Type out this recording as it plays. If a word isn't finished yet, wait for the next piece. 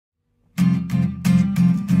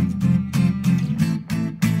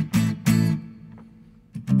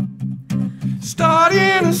heart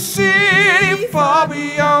in a city far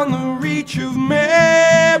beyond the reach of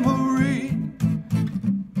memory,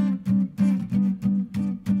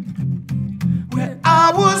 where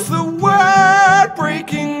I was the word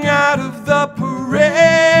breaking out of the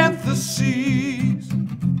parentheses.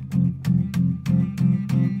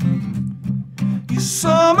 You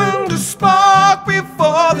summoned a spark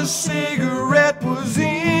before the cigarette was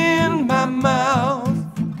in my mouth.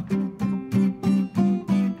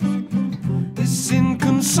 This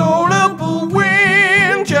inconsolable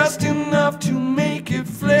wind, just enough to make it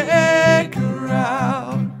flicker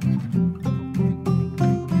out.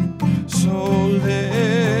 So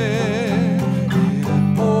let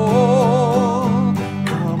it all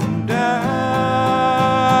come down,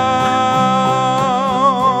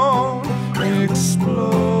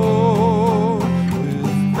 explode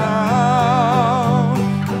without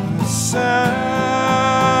a sound.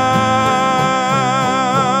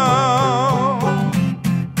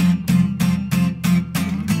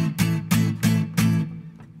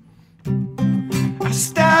 I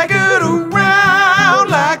staggered around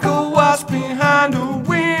like a wasp behind a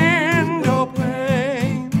window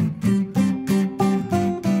pane,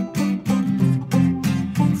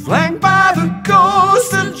 flanked by the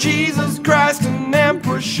ghost of Jesus Christ and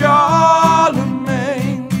Emperor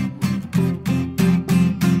Charlemagne.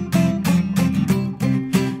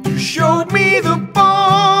 You showed me the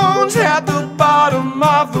bones at the bottom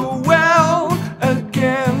of the well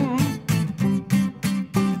again,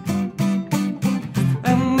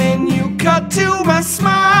 and then you cut to my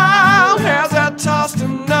smile as I tossed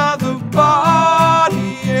another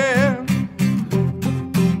body in.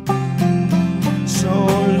 So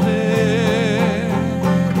let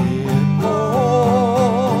it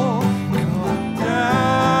all come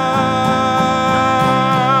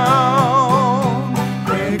down,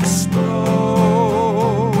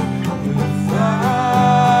 explode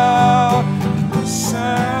without a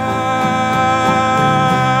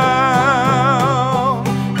sound.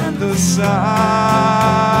 And the silence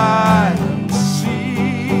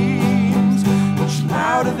seems much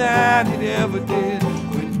louder than it ever did,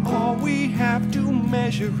 when all we have to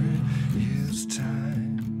measure it is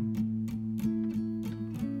time.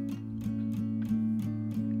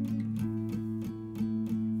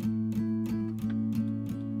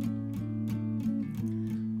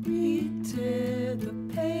 We tear the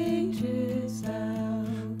pages out,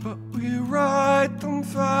 But we write them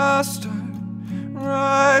faster,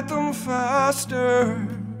 write them faster.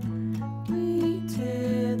 we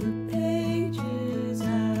tear the pages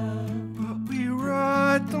out, But we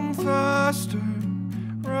write them faster,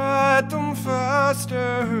 write them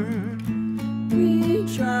faster. we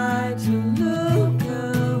try to look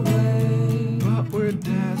away, But we're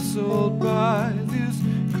dazzled by this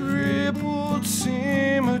crippled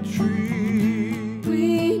symmetry.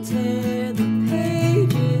 we tear the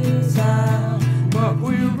pages out, But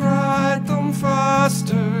we write them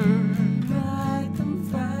faster. write them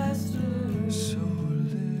faster. So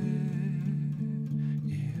let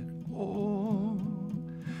it all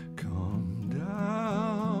come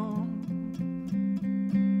down,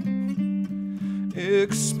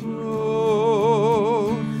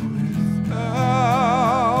 explode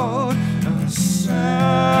without a sound.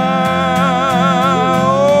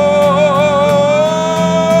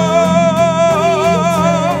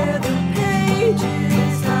 Tear the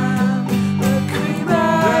pages out, but we write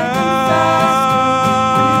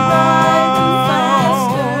them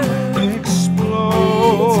faster.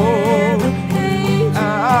 Explode Tear the pages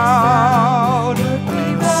out out, a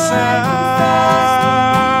sound.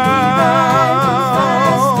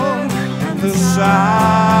 sound. The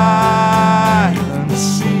silence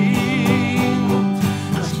seems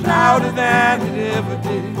much louder than it ever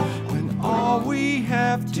did, when all we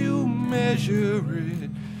have to measure it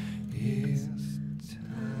is